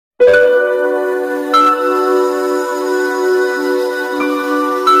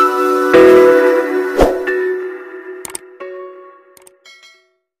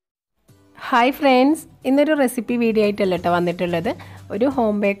Hi friends, ഇന്നൊരു recipe video ആയിട്ടല്ല കേട്ടോ വന്നിട്ടുള്ളത്. ഒരു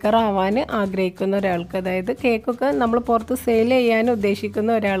ഹോം ബേക്കർ ആവാൻ ആഗ്രഹിക്കുന്ന ഒരാൾക്ക്, അതായത് കേക്കൊക്കെ നമ്മൾ പുറത്ത് സെയിൽ ചെയ്യാൻ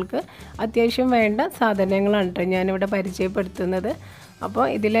ഉദ്ദേശിക്കുന്ന ഒരാൾക്ക് അത്യാവശ്യം വേണ്ട സാധനങ്ങളാണ് കേട്ടോ ഞാനിവിടെ പരിചയപ്പെടുത്തുന്നത്. അപ്പോൾ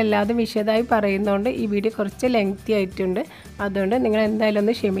ഇതിലെല്ലാതും വിശദമായി പറയുന്നതുകൊണ്ട് ഈ വീഡിയോ കുറച്ച് ലെങ്തി ആയിട്ടുണ്ട്. അതുകൊണ്ട് നിങ്ങൾ എന്തായാലും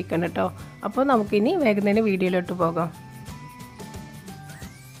ഒന്ന് ക്ഷമിക്കണം കേട്ടോ. അപ്പോൾ നമുക്കിനി വേഗം തന്നെ വീഡിയോയിലോട്ട് പോകാം.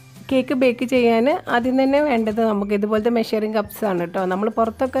 കേക്ക് ബേക്ക് ചെയ്യാൻ ആദ്യം തന്നെ വേണ്ടത് നമുക്ക് ഇതുപോലത്തെ മെഷറിംഗ് കപ്സ് ആണ് കേട്ടോ. നമ്മൾ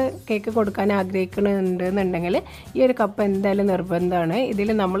പുറത്തൊക്കെ കേക്ക് കൊടുക്കാൻ ആഗ്രഹിക്കുന്നുണ്ടെന്നുണ്ടെങ്കിൽ ഈ ഒരു കപ്പ് എന്തായാലും നിർബന്ധമാണ്. ഇതിൽ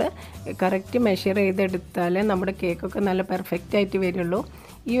നമ്മൾ കറക്റ്റ് മെഷർ ചെയ്തെടുത്താൽ നമ്മുടെ കേക്കൊക്കെ നല്ല പെർഫെക്റ്റ് ആയിട്ട് വരുള്ളൂ.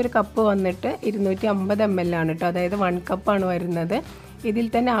 ഈ ഒരു കപ്പ് വന്നിട്ട് 250 ml ആണ് കേട്ടോ, അതായത് 1 കപ്പാണ് വരുന്നത്. ഇതിൽ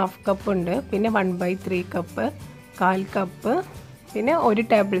തന്നെ 1/2 കപ്പ് ഉണ്ട്, പിന്നെ 1/3 കപ്പ്, 1/4 കപ്പ്, പിന്നെ 1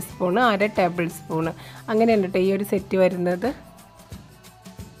 ടേബിൾ സ്പൂണ്, 1/2 ടേബിൾ സ്പൂണ്, അങ്ങനെയാണ് കേട്ടോ ഈ ഒരു സെറ്റ് വരുന്നത്.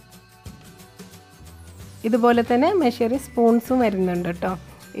 ഇതുപോലെ തന്നെ മെഷറിംഗ് സ്പൂൺസും വരുന്നുണ്ട് കേട്ടോ.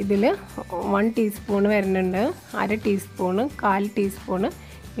 ഇതിൽ 1 ടീസ്പൂൺ വരുന്നുണ്ട്, 1/2 ടീസ്പൂണ്, 1/4 ടീസ്പൂണ്,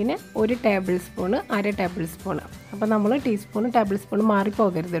 പിന്നെ 1 ടേബിൾ സ്പൂണ്, 1/2 ടേബിൾ സ്പൂണ്. അപ്പോൾ നമ്മൾ ടീസ്പൂൺ ടേബിൾ സ്പൂൺ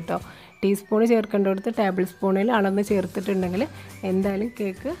മാറിപ്പോകരുത് കേട്ടോ. ടീസ്പൂൺ ചേർക്കേണ്ടടുത്ത് ടേബിൾ സ്പൂണിൽ അളന്ന് ചേർത്തിട്ടുണ്ടെങ്കിൽ എന്തായാലും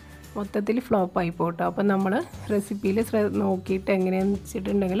കേക്ക് മൊത്തത്തിൽ ഫ്ലോപ്പായി പോട്ടോ. അപ്പോൾ നമ്മൾ റെസിപ്പിയിൽ നോക്കിയിട്ട് എങ്ങനെയാണെന്ന്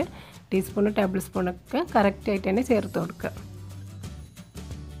വെച്ചിട്ടുണ്ടെങ്കിൽ ടീസ്പൂൺ ടേബിൾ സ്പൂണൊക്കെ കറക്റ്റായിട്ട് തന്നെ ചേർത്ത് കൊടുക്കുക.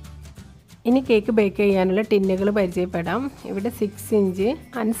 ഇനി കേക്ക് ബേക്ക് ചെയ്യാനുള്ള ടിന്നുകൾ പരിചയപ്പെടാം. ഇവിടെ 6 inch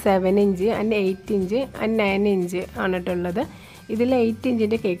and 7 inch and 8 inch and 9 inch ആണിട്ടുള്ളത്. ഇതിൽ 8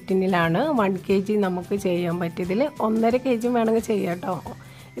 ഇഞ്ചിൻ്റെ കേക്ക് ടിന്നിലാണ് 1 kg നമുക്ക് ചെയ്യാൻ പറ്റും. ഇതിൽ 1.5 kg വേണമെങ്കിൽ ചെയ്യാം കേട്ടോ.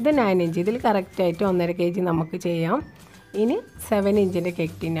 ഇത് 9 ഇഞ്ച്, ഇതിൽ കറക്റ്റായിട്ട് 1.5 kg നമുക്ക് ചെയ്യാം. ഇനി 7 ഇഞ്ചിൻ്റെ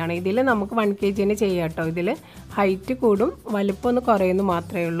കേക്ക് ടിന്നാണ്. ഇതിൽ നമുക്ക് 1 kg തന്നെ ചെയ്യാം കേട്ടോ. ഇതിൽ ഹൈറ്റ് കൂടും, വലുപ്പം ഒന്ന് കുറയുന്നു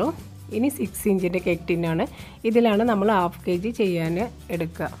മാത്രമേ ഉള്ളൂ. ഇനി 6 ഇഞ്ചിൻ്റെ കേക്ക് ടിന്നാണ്. ഇതിലാണ് നമ്മൾ 1/2 kg ചെയ്യാൻ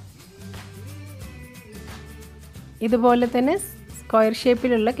എടുക്കുക. ഇതുപോലെ തന്നെ സ്ക്വയർ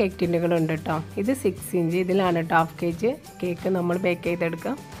ഷേപ്പിലുള്ള കേക്ക് ടിന്നുകളുണ്ട് കേട്ടോ. ഇത് 6 ഇഞ്ച്, ഇതിലാണ് കേട്ടോ 1/2 kg കേക്ക് നമ്മൾ ബേക്ക്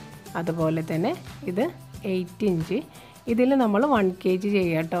ചെയ്തെടുക്കുക. അതുപോലെ തന്നെ ഇത് 8 ഇഞ്ച്, ഇതിൽ നമ്മൾ 1 kg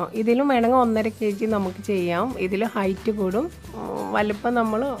ചെയ്യാം കേട്ടോ. ഇതിലും വേണമെങ്കിൽ 1.5 kg നമുക്ക് ചെയ്യാം. ഇതിൽ ഹൈറ്റ് കൂടും, വലുപ്പം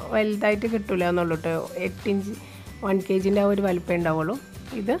നമ്മൾ വലുതായിട്ട് കിട്ടില്ല എന്നുള്ളൂ കേട്ടോ. 8 ഇഞ്ച് 1 kgൻ്റെ ആ ഒരു വലുപ്പം ഉണ്ടാവുള്ളൂ.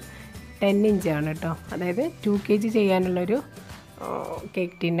 ഇത് 10 ഇഞ്ചാണ് കേട്ടോ, അതായത് 2 kg ചെയ്യാനുള്ളൊരു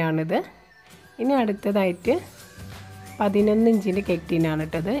കേക്ക് ടിന്നാണിത്. ഇനി അടുത്തതായിട്ട് 11 ഇഞ്ചിൻ്റെ കേക്ക് ടിന്നാണ്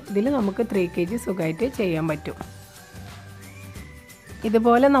ഇട്ടത്. ഇതിൽ നമുക്ക് 3 kg സുഖമായിട്ട് ചെയ്യാൻ പറ്റും.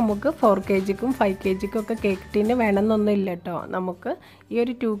 ഇതുപോലെ നമുക്ക് 4 kgക്കും 5 kgക്കും ഒക്കെ കേക്ക് ടിന്ന് വേണമെന്നൊന്നും ഇല്ല കേട്ടോ. നമുക്ക് ഈ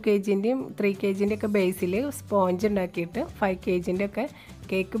ഒരു 2 kgൻ്റെയും 3 kgൻ്റെ ഒക്കെ ബേസിൽ സ്പോഞ്ച് ഉണ്ടാക്കിയിട്ട് 5 kgൻ്റെ ഒക്കെ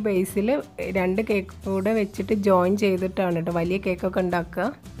കേക്ക് ബേസിൽ 2 കേക്ക് കൂടെ വെച്ചിട്ട് ജോയിൻ ചെയ്തിട്ടാണ് കേട്ടോ വലിയ കേക്കൊക്കെ ഉണ്ടാക്കുക.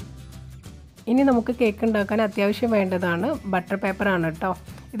 ഇനി നമുക്ക് കേക്ക് ഉണ്ടാക്കാൻ അത്യാവശ്യം വേണ്ടതാണ് ബട്ടർ പേപ്പറാണ് കേട്ടോ.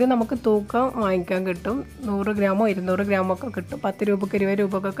 ഇത് നമുക്ക് തൂക്കം വാങ്ങിക്കാൻ കിട്ടും. 100 ഗ്രാമോ 200 ഗ്രാമോ ഒക്കെ കിട്ടും. 10 രൂപക്ക് 20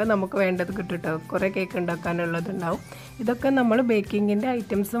 രൂപക്കൊക്കെ നമുക്ക് വേണ്ടത് കിട്ടും കേട്ടോ. കുറേ കേക്ക് ഉണ്ടാക്കാനുള്ളതുണ്ടാവും. ഇതൊക്കെ നമ്മൾ ബേക്കിങ്ങിൻ്റെ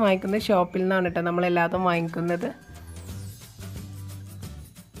ഐറ്റംസ് വാങ്ങിക്കുന്ന ഷോപ്പിൽ നിന്നാണ് കേട്ടോ നമ്മളെല്ലാതും വാങ്ങിക്കുന്നത്.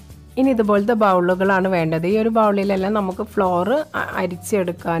 ഇനി ഇതുപോലത്തെ ബൗളുകളാണ് വേണ്ടത്. ഈ ഒരു ബൗളിലെല്ലാം നമുക്ക് ഫ്ലോർ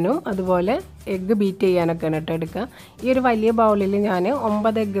അരിച്ചെടുക്കാനും അതുപോലെ എഗ്ഗ് ബീറ്റ് ചെയ്യാനൊക്കെയാണ് കേട്ടോ എടുക്കുക. ഈ ഒരു വലിയ ബൗളിൽ ഞാൻ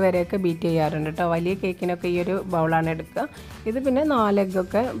 9 എഗ്ഗ് വരെയൊക്കെ ബീറ്റ് ചെയ്യാറുണ്ട് കേട്ടോ. വലിയ കേക്കിനൊക്കെ ഈ ഒരു ബൗളാണ് എടുക്കുക. ഇത് പിന്നെ 4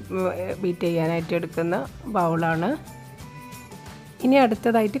 എഗ്ഗൊക്കെ ബീറ്റ് ചെയ്യാനായിട്ട് എടുക്കുന്ന ബൗളാണ്. ഇനി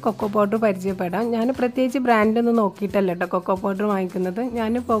അടുത്തതായിട്ട് കൊക്കോ പൗഡർ പരിചയപ്പെടാം. ഞാൻ പ്രത്യേകിച്ച് ബ്രാൻഡൊന്നും നോക്കിയിട്ടല്ല കേട്ടോ കൊക്കോ പൗഡർ വാങ്ങിക്കുന്നത്.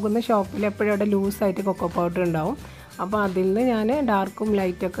 ഞാൻ പോകുന്ന ഷോപ്പിൽ എപ്പോഴും അവിടെ ലൂസായിട്ട് കൊക്കോ പൗഡർ ഉണ്ടാവും. അപ്പോൾ അതിൽ നിന്ന് ഞാൻ ഡാർക്കും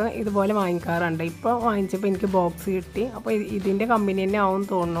ലൈറ്റൊക്കെ ഇതുപോലെ വാങ്ങിക്കാറുണ്ട്. ഇപ്പോൾ വാങ്ങിച്ചപ്പോൾ എനിക്ക് ബോക്സ് കിട്ടി. അപ്പോൾ ഇതിൻ്റെ കമ്പനി തന്നെ ആവും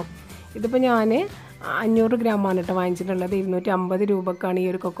തോന്നുന്നു. ഇതിപ്പോൾ ഞാൻ 500 ഗ്രാമാണ് കേട്ടോ വാങ്ങിച്ചിട്ടുള്ളത്. 250 രൂപക്കാണ് ഈ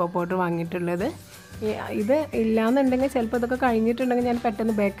ഒരു കൊക്കോ പൗഡർ വാങ്ങിയിട്ടുള്ളത്. ഇത് ഇല്ലയെന്നുണ്ടെങ്കിൽ ചിലപ്പോൾ ഇതൊക്കെ കഴിഞ്ഞിട്ടുണ്ടെങ്കിൽ ഞാൻ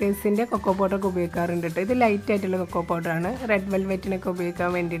പെട്ടെന്ന് ബേക്കേഴ്സിൻ്റെ കൊക്കോ പൗഡറൊക്കെ ഉപയോഗിക്കാറുണ്ട് കേട്ടോ. ഇത് ലൈറ്റായിട്ടുള്ള കൊക്കോ പൗഡറാണ്, റെഡ് വെൽവെറ്റിനൊക്കെ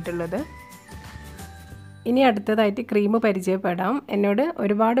ഉപയോഗിക്കാൻ വേണ്ടിയിട്ടുള്ളത്. ഇനി അടുത്തതായിട്ട് ക്രീം പരിചയപ്പെടാം. എന്നോട്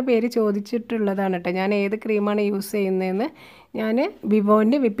ഒരുപാട് പേര് ചോദിച്ചിട്ടുള്ളതാണ് കേട്ടോ ഞാൻ ഏത് ക്രീമാണ് യൂസ് ചെയ്യുന്നതെന്ന്. ഞാൻ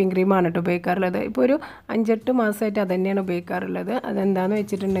വിവോൻ്റെ വിപ്പിംഗ് ക്രീമാണ് കേട്ടോ ഉപയോഗിക്കാറുള്ളത്. ഇപ്പോൾ ഒരു 5-8 മാസമായിട്ട് അത് തന്നെയാണ് ഉപയോഗിക്കാറുള്ളത്. അതെന്താണെന്ന്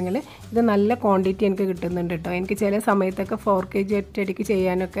വെച്ചിട്ടുണ്ടെങ്കിൽ ഇത് നല്ല ക്വാണ്ടിറ്റി എനിക്ക് കിട്ടുന്നുണ്ട് കേട്ടോ. എനിക്ക് ചില സമയത്തൊക്കെ 4 kg ഒറ്റയടിക്ക്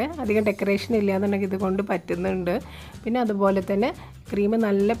ചെയ്യാനൊക്കെ അധികം ഡെക്കറേഷൻ ഇല്ലാന്നുണ്ടെങ്കിൽ ഇതുകൊണ്ട് പറ്റുന്നുണ്ട്. പിന്നെ അതുപോലെ തന്നെ ക്രീം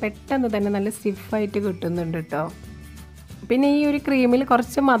നല്ല പെട്ടെന്ന് തന്നെ നല്ല സ്റ്റിഫായിട്ട് കിട്ടുന്നുണ്ട് കേട്ടോ. പിന്നെ ഈ ഒരു ക്രീമിൽ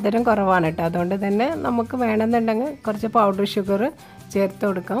കുറച്ച് മധുരം കുറവാണ് കേട്ടോ. അതുകൊണ്ട് തന്നെ നമുക്ക് വേണമെന്നുണ്ടെങ്കിൽ കുറച്ച് പൗഡർ ഷുഗർ ചേർത്ത്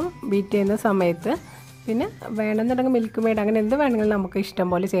കൊടുക്കാം ബീറ്റ് ചെയ്യുന്ന സമയത്ത്. പിന്നെ വേണമെന്നുണ്ടെങ്കിൽ മിൽക്ക് മെയ്ഡ് അങ്ങനെ എന്ത് വേണമെങ്കിലും നമുക്ക് ഇഷ്ടം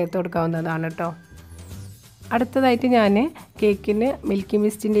പോലെ ചേർത്ത് കൊടുക്കാവുന്നതാണ് കേട്ടോ. അടുത്തതായിട്ട് ഞാൻ കേക്കിന് മിൽക്കി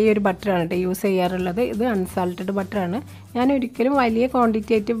മിസ്റ്റിൻ്റെ ഈ ഒരു ബട്ടറാണ് കേട്ടോ യൂസ് ചെയ്യാറുള്ളത്. ഇത് അൺസാൾട്ടഡ് ബട്ടറാണ്. ഞാൻ ഒരിക്കലും വലിയ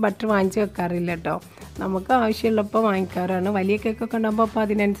ക്വാണ്ടിറ്റി ആയിട്ട് ബട്ടർ വാങ്ങിച്ച് വെക്കാറില്ല കേട്ടോ. നമുക്ക് ആവശ്യമുള്ളപ്പോൾ വാങ്ങിക്കാറാണ്. വലിയ കേക്കൊക്കെ ഉണ്ടാകുമ്പോൾ അപ്പോൾ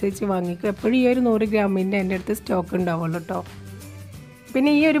അതിനനുസരിച്ച് വാങ്ങിക്കും. എപ്പോഴും ഈ ഒരു 100 ഗ്രാമിൻ്റെ എൻ്റെ അടുത്ത് സ്റ്റോക്ക് ഉണ്ടാവുള്ളൂ കേട്ടോ.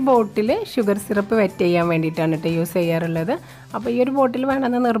 പിന്നെ ഈ ഒരു ബോട്ടിൽ ഷുഗർ സിറപ്പ് വെറ്റ് ചെയ്യാൻ വേണ്ടിയിട്ടാണ് കേട്ടോ യൂസ് ചെയ്യാറുള്ളത്. അപ്പോൾ ഈ ഒരു ബോട്ടിൽ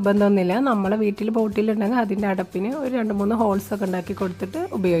വേണമെന്ന് നിർബന്ധമൊന്നുമില്ല. നമ്മളെ വീട്ടിൽ ബോട്ടിലുണ്ടെങ്കിൽ അതിൻ്റെ അടപ്പിന് ഒരു 2-3 ഹോൾസൊക്കെ ഉണ്ടാക്കി കൊടുത്തിട്ട്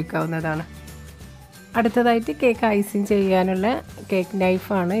ഉപയോഗിക്കാവുന്നതാണ്. അടുത്തതായിട്ട് കേക്ക് ഐസിങ് ചെയ്യാനുള്ള കേക്ക്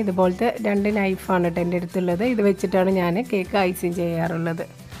നൈഫാണ്. ഇതുപോലത്തെ 2 നൈഫാണ് കേട്ടോ എൻ്റെ അടുത്തുള്ളത്. ഇത് വെച്ചിട്ടാണ് ഞാൻ കേക്ക് ഐസിങ് ചെയ്യാറുള്ളത്.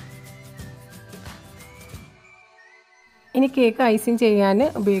 ഇനി കേക്ക് ഐസിങ് ചെയ്യാൻ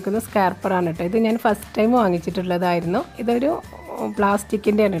ഉപയോഗിക്കുന്ന സ്കാർപ്പറാണ് കേട്ടോ. ഇത് ഞാൻ ഫസ്റ്റ് ടൈം വാങ്ങിച്ചിട്ടുള്ളതായിരുന്നു. ഇതൊരു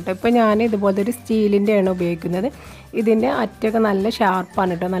പ്ലാസ്റ്റിക്കിൻ്റെ ആണ് കേട്ടോ. ഇപ്പോൾ ഞാൻ ഇതുപോലത്തെ ഒരു സ്റ്റീലിൻ്റെ ആണ് ഉപയോഗിക്കുന്നത്. ഇതിൻ്റെ അറ്റൊക്കെ നല്ല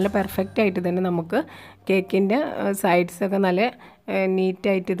ഷാർപ്പാണ് കേട്ടോ. നല്ല പെർഫെക്റ്റ് ആയിട്ട് തന്നെ നമുക്ക് കേക്കിൻ്റെ സൈഡ്സൊക്കെ നല്ല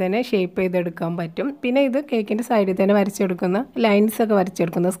നീറ്റായിട്ട് തന്നെ ഷേപ്പ് ചെയ്തെടുക്കാൻ പറ്റും. പിന്നെ ഇത് കേക്കിൻ്റെ സൈഡിൽ തന്നെ വരച്ചെടുക്കുന്ന ലൈൻസൊക്കെ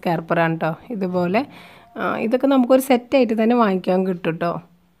വരച്ചെടുക്കുന്ന സ്കാർപ്പറാണ് കേട്ടോ. ഇതുപോലെ ഇതൊക്കെ നമുക്കൊരു സെറ്റായിട്ട് തന്നെ വാങ്ങിക്കാൻ കിട്ടും കേട്ടോ.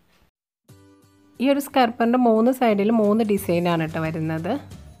 ഈ ഒരു സ്കാർപ്പറിൻ്റെ 3 സൈഡിൽ 3 ഡിസൈനാണ് കേട്ടോ വരുന്നത്.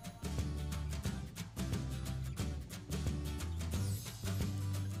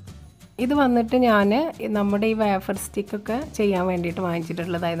 ഇത് വന്നിട്ട് ഞാൻ നമ്മുടെ ഈ വേഫർ സ്റ്റിക്കൊക്കെ ചെയ്യാൻ വേണ്ടിയിട്ട്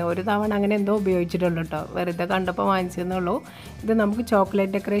വാങ്ങിച്ചിട്ടുള്ളതായിരുന്നു. ഒരു തവണ അങ്ങനെ എന്തോ ഉപയോഗിച്ചിട്ടുള്ളൂ കേട്ടോ. വെറുതെ കണ്ടപ്പോൾ വാങ്ങിച്ചെന്നുള്ളൂ. ഇത് നമുക്ക്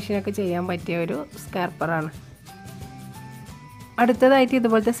ചോക്ലേറ്റ് ഡെക്കറേഷനൊക്കെ ചെയ്യാൻ പറ്റിയ ഒരു സ്കാർപ്പറാണ്. അടുത്തതായിട്ട്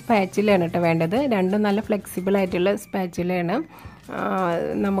ഇതുപോലത്തെ സ്പാച്ചിലാണ് കേട്ടോ വേണ്ടത്. രണ്ടും നല്ല ഫ്ലെക്സിബിൾ ആയിട്ടുള്ള സ്പാച്ചിലാണ്.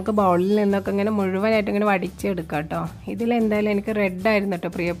 നമുക്ക് ബൗളിൽ നിന്നൊക്കെ ഇങ്ങനെ മുഴുവനായിട്ട് ഇങ്ങനെ വടിച്ചെടുക്കാം കേട്ടോ. ഇതിലെന്തായാലും എനിക്ക് റെഡായിരുന്നു കേട്ടോ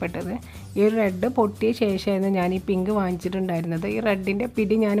പ്രിയപ്പെട്ടത്. ഈ ഒരു റെഡ് പൊട്ടിയ ശേഷമായിരുന്നു ഞാൻ ഈ പിങ്ക് വാങ്ങിച്ചിട്ടുണ്ടായിരുന്നത്. ഈ റെഡിൻ്റെ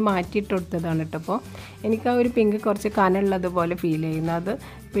പിടി ഞാൻ മാറ്റിയിട്ട് കൊടുത്തതാണ് കേട്ടോ. അപ്പോൾ എനിക്ക് ആ ഒരു പിങ്ക് കുറച്ച് കനമുള്ളതുപോലെ ഫീൽ ചെയ്യുന്നു. അത്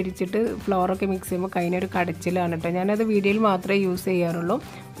പിടിച്ചിട്ട് ഫ്ലോറൊക്കെ മിക്സ് ചെയ്യുമ്പോൾ കൈനൊരു കടച്ചിലാണ് കേട്ടോ. ഞാനത് വീഡിയോയിൽ മാത്രമേ യൂസ് ചെയ്യാറുള്ളൂ.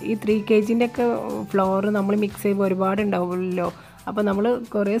 ഈ 3 kg ഒക്കെ ഫ്ലോർ നമ്മൾ മിക്സ് ചെയ്യുമ്പോൾ ഒരുപാടുണ്ടാവുമല്ലോ. അപ്പോൾ നമ്മൾ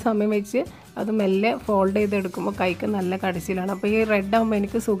കുറേ സമയം വെച്ച് അത് മെല്ലെ ഫോൾഡ് ചെയ്തെടുക്കുമ്പോൾ കൈക്ക് നല്ല കടച്ചിലാണ്. അപ്പോൾ ഈ റെഡ് ആകുമ്പോൾ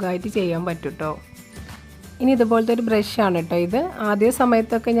എനിക്ക് സുഖമായിട്ട് ചെയ്യാൻ പറ്റും കേട്ടോ. ഇനി ഇതുപോലത്തെ ഒരു ബ്രഷാണ് കേട്ടോ ഇത്. ആദ്യ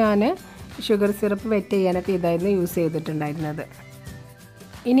സമയത്തൊക്കെ ഞാൻ ഷുഗർ സിറപ്പ് വെറ്റ് ചെയ്യാനൊക്കെ ഇതായിരുന്നു യൂസ് ചെയ്തിട്ടുണ്ടായിരുന്നത്.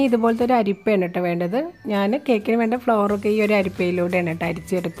 ഇനി ഇതുപോലത്തെ ഒരു അരിപ്പയാണ് കേട്ടോ വേണ്ടത്. ഞാൻ കേക്കിന് വേണ്ട ഫ്ലോറൊക്കെ ഈ ഒരു അരിപ്പയിലൂടെയാണ് കേട്ടോ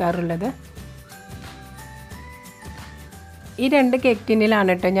അരിച്ചെടുക്കാറുള്ളത്. ഈ 2 കേക്ക്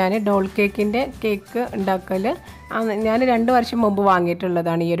ടിന്നിലാണ് കേട്ടോ ഞാൻ ഡോൾ കേക്കിൻ്റെ കേക്ക് ഉണ്ടാക്കൽ. ഞാൻ 2 വർഷം മുമ്പ്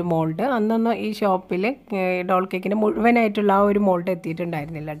വാങ്ങിയിട്ടുള്ളതാണ് ഈ ഒരു മോൾഡ്. അന്നൊന്നും ഈ ഷോപ്പിൽ ഡോൾ കേക്കിൻ്റെ മുഴുവനായിട്ടുള്ള ആ ഒരു മോൾഡ്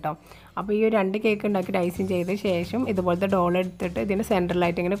എത്തിയിട്ടുണ്ടായിരുന്നില്ല കേട്ടോ. അപ്പോൾ ഈ ഒരു 2 കേക്ക് ഉണ്ടാക്കിയിട്ട് ഐസിങ് ചെയ്ത ശേഷം ഇതുപോലത്തെ ഡോൾ എടുത്തിട്ട് ഇതിന്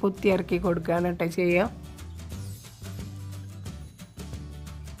സെൻറ്ററിലായിട്ട് ഇങ്ങനെ കുത്തി ഇറക്കി കൊടുക്കുകയാണ് കേട്ടോ ചെയ്യുക.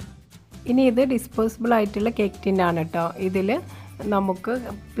 ഇനി ഇത് ഡിസ്പോസിബിൾ ആയിട്ടുള്ള കേക്ക് ടിന്നാണ് കേട്ടോ. ഇതിൽ നമുക്ക്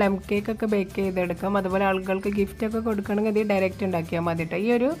പ്ലം കേക്കൊക്കെ ബേക്ക് ചെയ്തെടുക്കാം. അതുപോലെ ആളുകൾക്ക് ഗിഫ്റ്റൊക്കെ കൊടുക്കണമെങ്കിൽ ഇത് ഡയറക്റ്റ് ഉണ്ടാക്കിയാൽ മതി കേട്ടോ. ഈ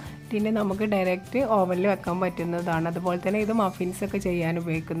ഒരു ടിന്ന് നമുക്ക് ഡയറക്റ്റ് ഓവനിൽ വെക്കാൻ പറ്റുന്നതാണ്. അതുപോലെ തന്നെ ഇത് മഫിൻസൊക്കെ ചെയ്യാൻ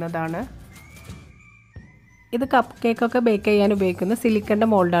ഉപയോഗിക്കുന്നതാണ്. ഇത് കപ്പ് കേക്കൊക്കെ ബേക്ക് ചെയ്യാൻ ഉപയോഗിക്കുന്ന സിലിക്കൻ്റെ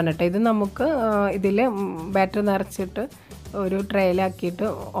മോൾഡാണ് കേട്ടോ. ഇത് നമുക്ക് ഇതിൽ ബാറ്റർ നിറച്ചിട്ട് ഒരു ട്രേയിലാക്കിയിട്ട്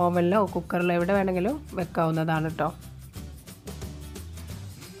ഓവനിലോ കുക്കറിലോ എവിടെ വേണമെങ്കിലും വെക്കാവുന്നതാണ് കേട്ടോ.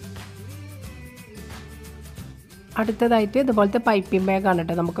 അടുത്തതായിട്ട് ഇതുപോലത്തെ പൈപ്പിംഗ് ബാഗാണ്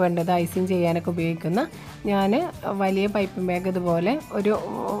കേട്ടോ നമുക്ക് വേണ്ടത് ഐസിങ് ചെയ്യാനൊക്കെ ഉപയോഗിക്കുന്ന. ഞാൻ വലിയ പൈപ്പിംഗ് ബാഗ് ഇതുപോലെ ഒരു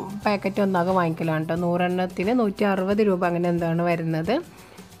പാക്കറ്റ് ഒന്നാകെ വാങ്ങിക്കലാണ് കേട്ടോ. 100 എണ്ണത്തിന് 160 രൂപ അങ്ങനെ എന്താണ് വരുന്നത്.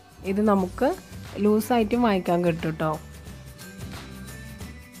 ഇത് നമുക്ക് ലൂസായിട്ടും വാങ്ങിക്കാൻ കിട്ടും കേട്ടോ.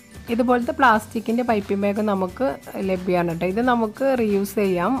 ഇതുപോലത്തെ പ്ലാസ്റ്റിക്കിൻ്റെ പൈപ്പിംഗ് ബാഗ് നമുക്ക് ലഭ്യമാണ് കേട്ടോ. ഇത് നമുക്ക് റീയൂസ്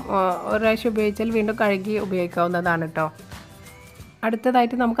ചെയ്യാം. ഒരു പ്രാവശ്യം ഉപയോഗിച്ചാൽ വീണ്ടും കഴുകി ഉപയോഗിക്കാവുന്നതാണ് കേട്ടോ.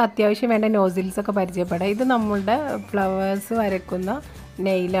 അടുത്തതായിട്ട് നമുക്ക് അത്യാവശ്യം വേണ്ട നോസിൽസൊക്കെ പരിചയപ്പെടാം. ഇത് നമ്മളുടെ ഫ്ലവേഴ്സ് വരയ്ക്കുന്ന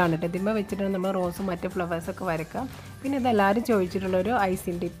നെയിലാണ് കേട്ടോ. ഇതിന്മേൽ വെച്ചിട്ടാണ് നമ്മൾ റോസും മറ്റ് ഫ്ലവേഴ്സൊക്കെ വരയ്ക്കാം. പിന്നെ ഇതെല്ലാവരും ചോദിച്ചിട്ടുള്ളൊരു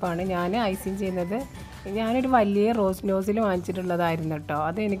ഐസിങ് ടിപ്പാണ്. ഞാൻ ഐസിങ് ചെയ്യുന്നത് ഞാനൊരു വലിയ റോസ് നോസിൽ വാങ്ങിച്ചിട്ടുള്ളതായിരുന്നു കേട്ടോ.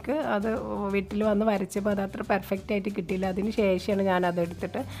 അതെനിക്ക് അത് വീട്ടിൽ വന്ന് വരച്ചപ്പോൾ അത് അത്ര പെർഫെക്റ്റ് ആയിട്ട് കിട്ടിയില്ല. അതിന് ശേഷമാണ് ഞാൻ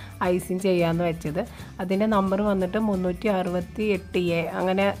അതെടുത്തിട്ട് ഐസിങ് ചെയ്യാമെന്ന് വെച്ചത്. അതിൻ്റെ നമ്പർ വന്നിട്ട് 368A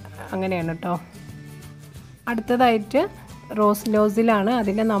അങ്ങനെയാണ് കേട്ടോ. അടുത്തതായിട്ട് റോസ് നോസിലാണ്.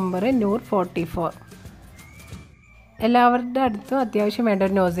 അതിൻ്റെ നമ്പർ നൂർ 44. എല്ലാവരുടെ അടുത്തും അത്യാവശ്യം വേണ്ട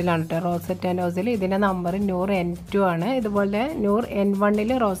ഒരു നോസിലാണ് കേട്ടോ റോസറ്റ നോസിൽ. ഇതിൻ്റെ നമ്പർ നൂർ N2 ആണ്. ഇതുപോലെ നൂർ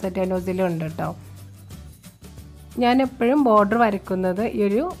N1 റോസറ്റ നോസിലും ഉണ്ട് കേട്ടോ. ഞാൻ എപ്പോഴും ബോർഡർ വരയ്ക്കുന്നത് ഈ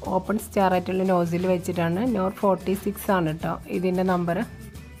ഒരു ഓപ്പൺ സ്റ്റാർ ആയിട്ടുള്ള നോസിൽ വെച്ചിട്ടാണ്. നൂർ 46 ആണ് കേട്ടോ ഇതിൻ്റെ നമ്പർ.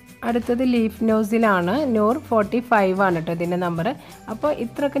 അടുത്തത് ലീഫ് നോസിലാണ്. നൂർ 45 ആണ് കേട്ടോ ഇതിൻ്റെ നമ്പർ. അപ്പോൾ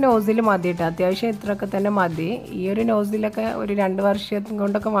ഇത്രയൊക്കെ നോസിൽ മതി കേട്ടോ. അത്യാവശ്യം ഇത്രയൊക്കെ തന്നെ മതി. ഈ ഒരു നോസിലൊക്കെ ഒരു 2 വർഷം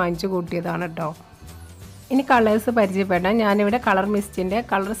കൊണ്ടൊക്കെ വാങ്ങിച്ചു കൂട്ടിയതാണ് കേട്ടോ. ഇനി കളേഴ്സ് പരിചയപ്പെടാം. ഞാനിവിടെ കളർ മിസ്റ്റിൻ്റെ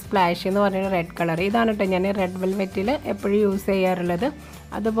കളർ സ്പ്ലാഷ് എന്ന് പറഞ്ഞ റെഡ് കളർ ഇതാണ് കേട്ടോ ഞാൻ റെഡ് വെൽവെറ്റിൽ എപ്പോഴും യൂസ് ചെയ്യാറുള്ളത്.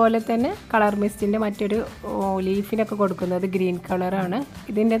 അതുപോലെ തന്നെ കളർ മിസ്റ്റിൻ്റെ മറ്റൊരു ലീഫിനൊക്കെ കൊടുക്കുന്നത് ഗ്രീൻ കളറാണ്.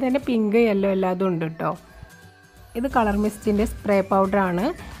 ഇതിൻ്റെ തന്നെ പിങ്ക് യെല്ലോ എല്ലാതും ഉണ്ട് കേട്ടോ. ഇത് കളർ മിസ്റ്റിൻ്റെ സ്പ്രേ പൗഡറാണ്.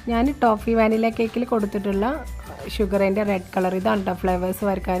 ഞാൻ ടോഫി വാനില കേക്കിൽ കൊടുത്തിട്ടുള്ള ഷുഗറിൻ്റെ റെഡ് കളർ ഇതാണ് കേട്ടോ ഫ്ലേവേഴ്സ്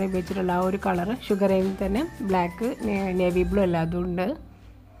വരയ്ക്കാൻ ഉപയോഗിച്ചിട്ടുള്ള ആ ഒരു കളർ. ഷുഗറിൽ തന്നെ ബ്ലാക്ക് നേവി ബ്ലൂ എല്ലാം അതുണ്ട്.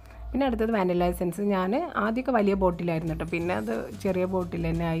 പിന്നെ അടുത്തത് വാനില എസൻസ്. ഞാൻ ആദ്യമൊക്കെ വലിയ ബോട്ടിലായിരുന്നു കേട്ടോ, പിന്നെ അത് ചെറിയ ബോട്ടിൽ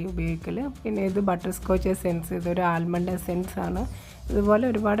തന്നെ ആയി ഉപയോഗിക്കൽ. പിന്നെ ഇത് ബട്ടർ സ്കോച്ച് എസെൻസ്, ഇതൊരു ആൽമണ്ട് എസെൻസ് ആണ്. ഇതുപോലെ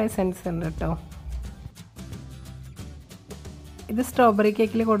ഒരുപാട് എസെൻസ് ഉണ്ട് കേട്ടോ. ഇത് സ്ട്രോബെറി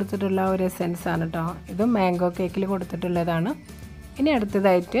കേക്കിൽ കൊടുത്തിട്ടുള്ള ഒരു എസെൻസ് ആണ് കേട്ടോ. ഇത് മാംഗോ കേക്കിൽ കൊടുത്തിട്ടുള്ളതാണ്. ഇനി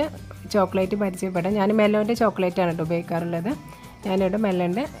അടുത്തതായിട്ട് ചോക്ലേറ്റ് പരിചയപ്പെടാം. ഞാൻ മെല്ലോൻ്റെ ചോക്ലേറ്റാണ് കേട്ടോ ഉപയോഗിക്കാറുള്ളത്. ഞാനിവിടെ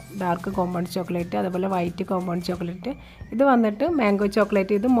മെല്ലോൻ്റെ ഡാർക്ക് കോമ്പൗണ്ട് ചോക്ലേറ്റ്, അതുപോലെ വൈറ്റ് കോമ്പൗണ്ട് ചോക്ലേറ്റ്. ഇത് വന്നിട്ട് മാംഗോ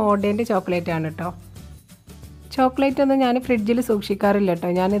ചോക്ലേറ്റ്. ഇത് മോഡേൻ്റെ ചോക്ലേറ്റ് ആണ് കേട്ടോ. ചോക്ലേറ്റ് ഒന്നും ഞാൻ ഫ്രിഡ്ജിൽ സൂക്ഷിക്കാറില്ല കേട്ടോ.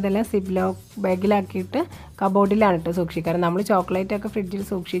 ഞാനിതെല്ലാം സിബ്ലോ ബാഗിലാക്കിയിട്ട് കബോർഡിലാണ് കേട്ടോ സൂക്ഷിക്കാറ്. നമ്മൾ ചോക്ലേറ്റൊക്കെ ഫ്രിഡ്ജിൽ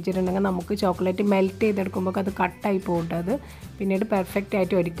സൂക്ഷിച്ചിട്ടുണ്ടെങ്കിൽ നമുക്ക് ചോക്ലേറ്റ് മെൽറ്റ് ചെയ്തെടുക്കുമ്പോൾ അത് കട്ടായി പോകട്ടെ. അത് പിന്നീട് പെർഫെക്റ്റ്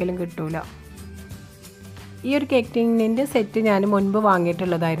ആയിട്ട് ഒരിക്കലും കിട്ടൂല. ഈ ഒരു കേക്ക് ടിന്നിൻ്റെ സെറ്റ് ഞാൻ മുൻപ്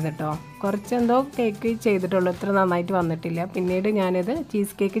വാങ്ങിയിട്ടുള്ളതായിരുന്നു കേട്ടോ. കുറച്ചെന്തോ കേക്ക് ചെയ്തിട്ടുള്ളൂ, ഇത്ര നന്നായിട്ട് വന്നിട്ടില്ല. പിന്നീട് ഞാനിത്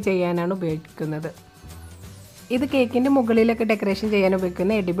ചീസ് കേക്ക് ചെയ്യാനാണ് ഉപയോഗിക്കുന്നത്. ഇത് കേക്കിൻ്റെ മുകളിലൊക്കെ ഡെക്കറേഷൻ ചെയ്യാൻ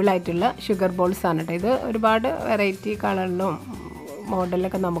ഉപയോഗിക്കുന്ന എഡിബിൾ ആയിട്ടുള്ള ഷുഗർ ബോൾസ് ആണ് കേട്ടോ. ഇത് ഒരുപാട് വെറൈറ്റി കളറിലും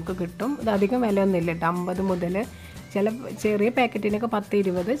മോഡലിലൊക്കെ നമുക്ക് കിട്ടും. ഇത് അധികം വിലയൊന്നുമില്ല കേട്ടോ. 50 മുതൽ ചില ചെറിയ പാക്കറ്റിനൊക്കെ 10,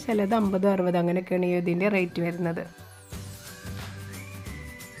 20, ചിലത് 50, 60 അങ്ങനെയൊക്കെയാണ് ഇതിൻ്റെ റേറ്റ് വരുന്നത്.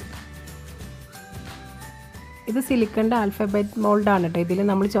 ഇത് സിലിക്കണിൻ്റെ ആൽഫബറ്റ് മോൾഡാണ് കേട്ടോ. ഇതിൽ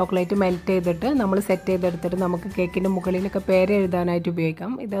നമ്മൾ ചോക്ലേറ്റ് മെൽറ്റ് ചെയ്തിട്ട് നമ്മൾ സെറ്റ് ചെയ്തെടുത്തിട്ട് നമുക്ക് കേക്കിൻ്റെ മുകളിലൊക്കെ പേര് എഴുതാനായിട്ട്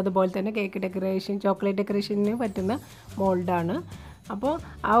ഉപയോഗിക്കാം. ഇത് അതുപോലെ തന്നെ കേക്ക് ഡെക്കറേഷൻ, ചോക്ലേറ്റ് ഡെക്കറേഷന് പറ്റുന്ന മോൾഡാണ്. അപ്പോൾ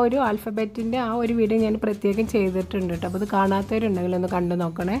ആ ഒരു ആൽഫബറ്റിൻ്റെ ആ ഒരു വീഡിയോ ഞാൻ പ്രത്യേകം ചെയ്തിട്ടുണ്ട് കേട്ടോ. അപ്പോൾ ഇത് കാണാത്തവരുണ്ടെങ്കിൽ ഒന്ന് കണ്ടു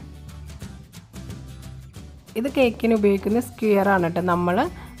നോക്കണേ. ഇത് കേക്കിന് ഉപയോഗിക്കുന്ന സ്ക്വയറാണ് കേട്ടോ. നമ്മൾ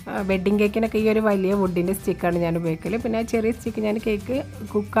വെഡ്ഡിങ് കേക്കിനൊക്കെ ഈ ഒരു വലിയ വുഡിൻ്റെ സ്റ്റിക്കാണ് ഞാൻ ഉപയോഗിക്കൽ. പിന്നെ ആ ചെറിയ സ്റ്റിക്ക് ഞാൻ കേക്ക്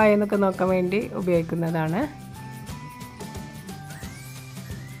കുക്കായെന്നൊക്കെ നോക്കാൻ വേണ്ടി ഉപയോഗിക്കുന്നതാണ്.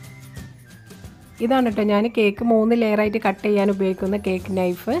 ഇതാണ് കേട്ടോ ഞാൻ കേക്ക് 3 ലെയറായിട്ട് കട്ട് ചെയ്യാൻ ഉപയോഗിക്കുന്ന കേക്ക്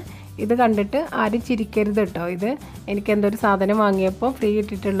നൈഫ്. ഇത് കണ്ടിട്ട് ആരും ചിരിക്കരുത് കേട്ടോ. ഇത് എനിക്ക് എന്തൊരു സാധനം വാങ്ങിയപ്പോൾ ഫ്രീ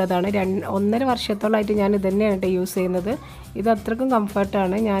ഇട്ടിട്ടുള്ളതാണ്. 1.5 വർഷത്തോളമായിട്ട് ഞാൻ ഇത് തന്നെയാണ് കേട്ടോ യൂസ് ചെയ്യുന്നത്. ഇത് അത്രക്കും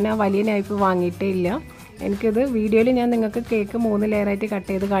കംഫർട്ടാണ്. ഞാൻ ആ വലിയ നൈഫ് വാങ്ങിയിട്ടേ ഇല്ല. എനിക്കിത് വീഡിയോയിൽ ഞാൻ നിങ്ങൾക്ക് കേക്ക് 3 ലെയറായിട്ട് കട്ട്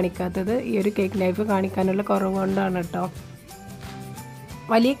ചെയ്ത് കാണിക്കാത്തത് ഈ ഒരു കേക്ക് നൈഫ് കാണിക്കാനുള്ള കുറവ് കൊണ്ടാണ് കേട്ടോ.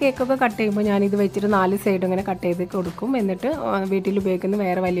 വലിയ കേക്കൊക്കെ കട്ട് ചെയ്യുമ്പോൾ ഞാനിത് വെച്ചിട്ട് 4 സൈഡ് ഇങ്ങനെ കട്ട് ചെയ്ത് കൊടുക്കും. എന്നിട്ട് വീട്ടിൽ ഉപയോഗിക്കുന്ന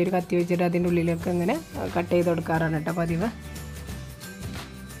വേറെ വലിയൊരു കത്തി വെച്ചിട്ട് അതിൻ്റെ ഉള്ളിലൊക്കെ ഇങ്ങനെ കട്ട് ചെയ്ത് കൊടുക്കാറാണ് കേട്ടോ പതിവ്.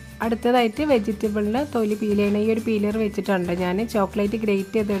 അടുത്തതായിട്ട് വെജിറ്റബിളിന് തൊലി പീൽ ചെയ്യണ ഈ ഒരു പീലർ വെച്ചിട്ടുണ്ട് ഞാൻ ചോക്ലേറ്റ്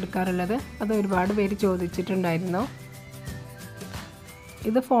ഗ്രേറ്റ് ചെയ്ത് എടുക്കാറുള്ളത്. അത് ഒരുപാട് പേര് ചോദിച്ചിട്ടുണ്ടായിരുന്നു.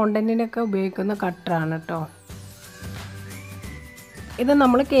 ഇത് ഫോണ്ടൻറ്റിനൊക്കെ ഉപയോഗിക്കുന്ന കട്ടറാണ് കേട്ടോ. ഇത്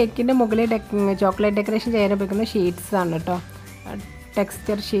നമ്മൾ കേക്കിൻ്റെ മുകളിൽ ചോക്ലേറ്റ് ഡെക്കറേഷൻ ചെയ്യാൻ ഉപയോഗിക്കുന്ന ഷീറ്റ്സ് ആണ് കേട്ടോ.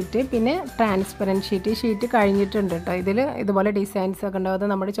 ടെക്സ്ചർ ഷീറ്റ്, പിന്നെ ട്രാൻസ്പെറൻറ്റ് ഷീറ്റ് കഴിഞ്ഞിട്ടുണ്ട് കേട്ടോ. ഇതിൽ ഇതുപോലെ ഡിസൈൻസ് ഒക്കെ ഉണ്ടാവും. അത്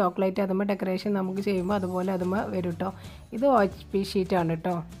നമ്മുടെ ചോക്ലേറ്റ് അതുമ്പോൾ ഡെക്കറേഷൻ നമുക്ക് ചെയ്യുമ്പോൾ അതുപോലെ അതുമ്പോൾ വരും കേട്ടോ. ഇത് OHP ഷീറ്റാണ്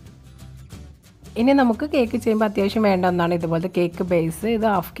കേട്ടോ. ഇനി നമുക്ക് കേക്ക് ചെയ്യുമ്പോൾ അത്യാവശ്യം വേണ്ട ഒന്നാണ് ഇതുപോലത്തെ കേക്ക് ബേസ്. ഇത്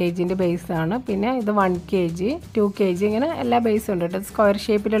 1/2 kg ബേസാണ്. പിന്നെ ഇത് 1 kg, 2 kg ഇങ്ങനെ എല്ലാ ബേസും ഉണ്ട് കേട്ടോ. സ്ക്വയർ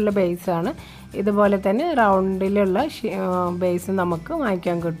ഷേപ്പിലുള്ള ബേസാണ്. ഇതുപോലെ തന്നെ റൗണ്ടിലുള്ള ബേസ് നമുക്ക്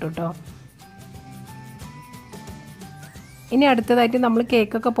വാങ്ങിക്കാൻ കിട്ടും കേട്ടോ. ഇനി അടുത്തതായിട്ട് നമ്മൾ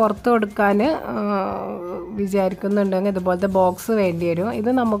കേക്കൊക്കെ പുറത്ത് കൊടുക്കാൻ വിചാരിക്കുന്നുണ്ടെങ്കിൽ ഇതുപോലത്തെ ബോക്സ് വേണ്ടി വരും. ഇത്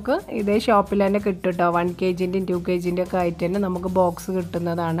നമുക്ക് ഇതേ ഷോപ്പിൽ തന്നെ കിട്ടും കേട്ടോ. 1 kg-ൻ്റെയും 2 kg-ൻ്റെ ഒക്കെ ആയിട്ട് തന്നെ നമുക്ക് ബോക്സ്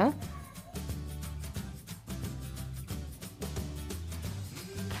കിട്ടുന്നതാണ്.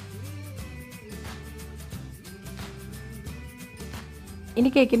 ഇനി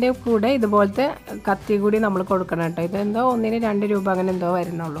കേക്കിൻ്റെ കൂടെ ഇതുപോലത്തെ കത്തി കൂടി നമ്മൾ കൊടുക്കണം കേട്ടോ. ഇതെന്തോ 1-ന് 2 രൂപ അങ്ങനെ എന്തോ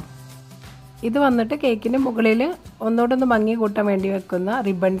വരുന്നുള്ളൂ. ഇത് വന്നിട്ട് കേക്കിൻ്റെ മുകളിൽ ഒന്നുകൂടെ ഭംഗി കൂട്ടാൻ വേണ്ടി വെക്കുന്ന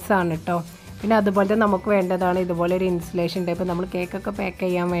റിബൺസ് ആണ് കേട്ടോ. പിന്നെ അതുപോലെ നമുക്ക് വേണ്ടതാണ് ഇതുപോലെ ഒരു ഇൻസുലേഷൻ ടൈപ്പ് നമ്മൾ കേക്കൊക്കെ പാക്ക്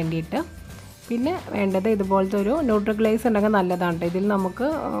ചെയ്യാൻ വേണ്ടിയിട്ട്. പിന്നെ വേണ്ടത് ഇതുപോലത്തെ ഒരു ന്യൂട്രൽ ഗ്ലേസ് ഉണ്ടെങ്കിൽ നല്ലതാണ് കേട്ടോ. ഇതിൽ നമുക്ക്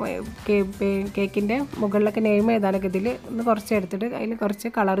കേക്കിൻ്റെ മുകളിലൊക്കെ നെയിം എഴുതാനൊക്കെ ഇതിൽ ഒന്ന് കുറച്ച് എടുത്തിട്ട് അതിൽ കുറച്ച്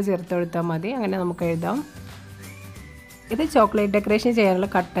കളർ ചേർത്ത് കൊടുത്താൽ മതി. അങ്ങനെ നമുക്ക് എഴുതാം. ഇത് ചോക്ലേറ്റ് ഡെക്കറേഷൻ ചെയ്യാനുള്ള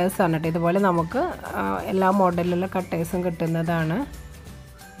കട്ടേഴ്സാണ് കേട്ടോ. ഇതുപോലെ നമുക്ക് എല്ലാ മോഡലിലുള്ള കട്ടേഴ്സും കിട്ടുന്നതാണ്.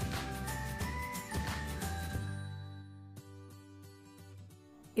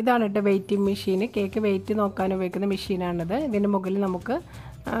 ഇതാണ് കേട്ടോ വെയ്റ്റിംഗ് മെഷീൻ. കേക്ക് വെയിറ്റ് നോക്കാൻ ഉപയോഗിക്കുന്ന മെഷീനാണിത്. ഇതിൻ്റെ മുകളിൽ നമുക്ക്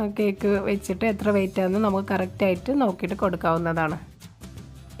കേക്ക് വെച്ചിട്ട് എത്ര വെയിറ്റ് ആണെന്ന് നമുക്ക് കറക്റ്റായിട്ട് നോക്കിയിട്ട് കൊടുക്കാവുന്നതാണ്.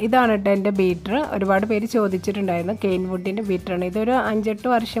 ഇതാണ് കേട്ടോ എൻ്റെ ബീറ്റർ. ഒരുപാട് പേര് ചോദിച്ചിട്ടുണ്ടായിരുന്നു. കെയിൻവുഡിൻ്റെ ബീറ്ററാണ്. ഇതൊരു 5-8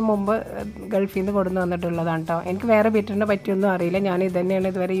 വർഷം മുമ്പ് ഗൾഫിൽ നിന്ന് കൊണ്ടു വന്നിട്ടുള്ളതാണ് കേട്ടോ. എനിക്ക് വേറെ ബീറ്ററിനെ പറ്റിയൊന്നും അറിയില്ല. ഞാൻ ഇത് തന്നെയാണ്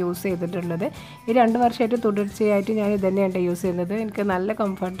ഇതുവരെ യൂസ് ചെയ്തിട്ടുള്ളത്. ഈ 2 വർഷമായിട്ട് തുടർച്ചയായിട്ട് ഞാൻ ഇത് തന്നെയാണ് യൂസ് ചെയ്യുന്നത്. എനിക്ക് നല്ല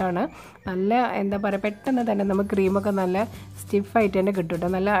കംഫർട്ടാണ്. നല്ല എന്താ പറയുക, പെട്ടെന്ന് തന്നെ നമുക്ക് ക്രീമൊക്കെ നല്ല സ്റ്റിഫായിട്ട് തന്നെ കിട്ടും കേട്ടോ.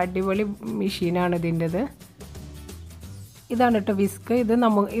 നല്ല അടിപൊളി മെഷീനാണ് ഇതിൻ്റെത്. ഇതാണ് കേട്ടോ വിസ്ക്.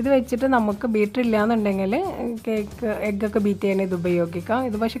 ഇത് വെച്ചിട്ട് നമുക്ക് ബീറ്റർ ഇല്ലയെന്നുണ്ടെങ്കിൽ എഗ്ഗൊക്കെ ബീറ്റ് ചെയ്യാൻ ഇത് ഉപയോഗിക്കാം.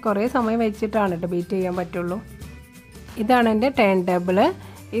 ഇത് പക്ഷേ കുറേ സമയം വെച്ചിട്ടാണ് കേട്ടോ ബീറ്റ് ചെയ്യാൻ പറ്റുള്ളൂ. ഇതാണ് എൻ്റെ ടേൺ ടേബിള്.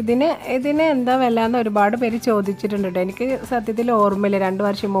 ഇതിന് എന്താ വില എന്ന് ഒരുപാട് പേര് ചോദിച്ചിട്ടുണ്ട് കേട്ടോ. എനിക്ക് സത്യത്തിൽ ഓർമ്മയില്ല, 2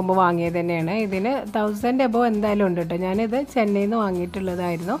 വർഷം മുമ്പ് വാങ്ങിയത് തന്നെയാണ്. ഇതിന് 1000 എബോ എന്തായാലും ഉണ്ട് കേട്ടോ. ഞാനിത് ചെന്നൈയിൽ നിന്ന്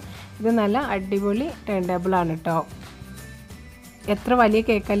വാങ്ങിയിട്ടുള്ളതായിരുന്നു. ഇത് നല്ല അടിപൊളി ടേൺ ടേബിളാണ് കേട്ടോ. എത്ര വലിയ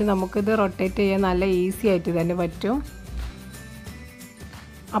കേക്കായാലും നമുക്കിത് റൊട്ടേറ്റ് ചെയ്യാൻ നല്ല ഈസി ആയിട്ട് തന്നെ പറ്റും.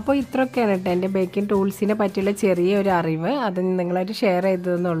 അപ്പോൾ ഇത്രയൊക്കെയാണ് കേട്ടോ എൻ്റെ ബേക്കിംഗ് ടൂൾസിനെ പറ്റിയുള്ള ചെറിയൊരു അറിവ്. അത് നിങ്ങളായിട്ട് ഷെയർ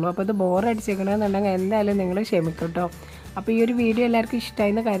ചെയ്തതെന്നുള്ളൂ. അപ്പോൾ ഇത് ബോറടിച്ചിരിക്കണമെന്നുണ്ടെങ്കിൽ എന്തായാലും നിങ്ങൾ ക്ഷമിക്കും കേട്ടോ. അപ്പോൾ ഈ ഒരു വീഡിയോ എല്ലാവർക്കും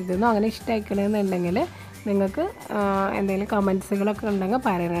ഇഷ്ടമായി എന്ന് കരുതുന്നു. അങ്ങനെ ഇഷ്ടമായിക്കണമെന്നുണ്ടെങ്കിൽ നിങ്ങൾക്ക് എന്തെങ്കിലും കമൻസുകളൊക്കെ ഉണ്ടെങ്കിൽ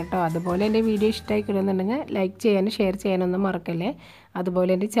പറയണം കേട്ടോ. അതുപോലെ എൻ്റെ വീഡിയോ ഇഷ്ടമായിക്കണമെന്നുണ്ടെങ്കിൽ ലൈക്ക് ചെയ്യാനും ഷെയർ ചെയ്യാനൊന്നും മറക്കല്ലേ. അതുപോലെ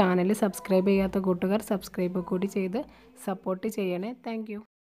എൻ്റെ ചാനൽ സബ്സ്ക്രൈബ് ചെയ്യാത്ത കൂട്ടുകാർ സബ്സ്ക്രൈബ് കൂടി ചെയ്ത് സപ്പോർട്ട് ചെയ്യണേ. താങ്ക്